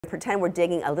Pretend we're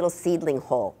digging a little seedling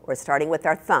hole. We're starting with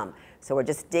our thumb. So we're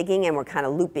just digging and we're kind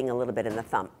of looping a little bit in the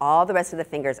thumb. All the rest of the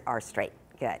fingers are straight.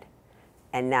 Good.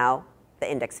 And now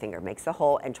the index finger makes a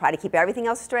hole, and try to keep everything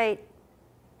else straight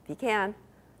if you can.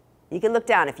 You can look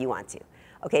down if you want to.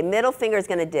 Okay, middle finger is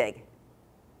going to dig.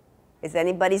 Is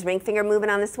anybody's ring finger moving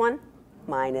on this one?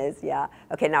 Mine is, yeah.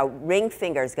 Okay, now ring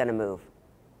finger is going to move.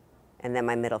 And then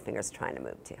my middle finger is trying to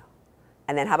move too.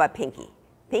 And then how about pinky?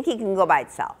 Pinky can go by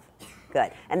itself.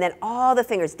 Good. And then all the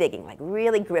fingers digging, like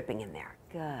really gripping in there.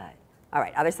 Good. All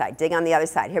right, other side. Dig on the other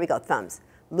side. Here we go, thumbs.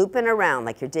 Looping around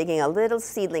like you're digging a little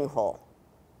seedling hole.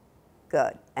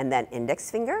 Good. And then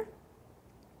index finger.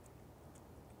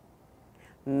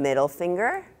 Middle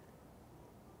finger.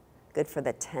 Good for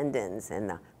the tendons and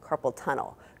the carpal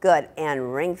tunnel. Good.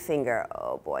 And ring finger.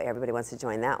 Oh boy, everybody wants to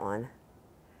join that one.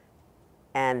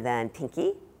 And then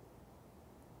pinky.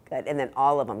 Good. And then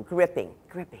all of them gripping,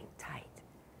 gripping tight.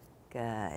 Good.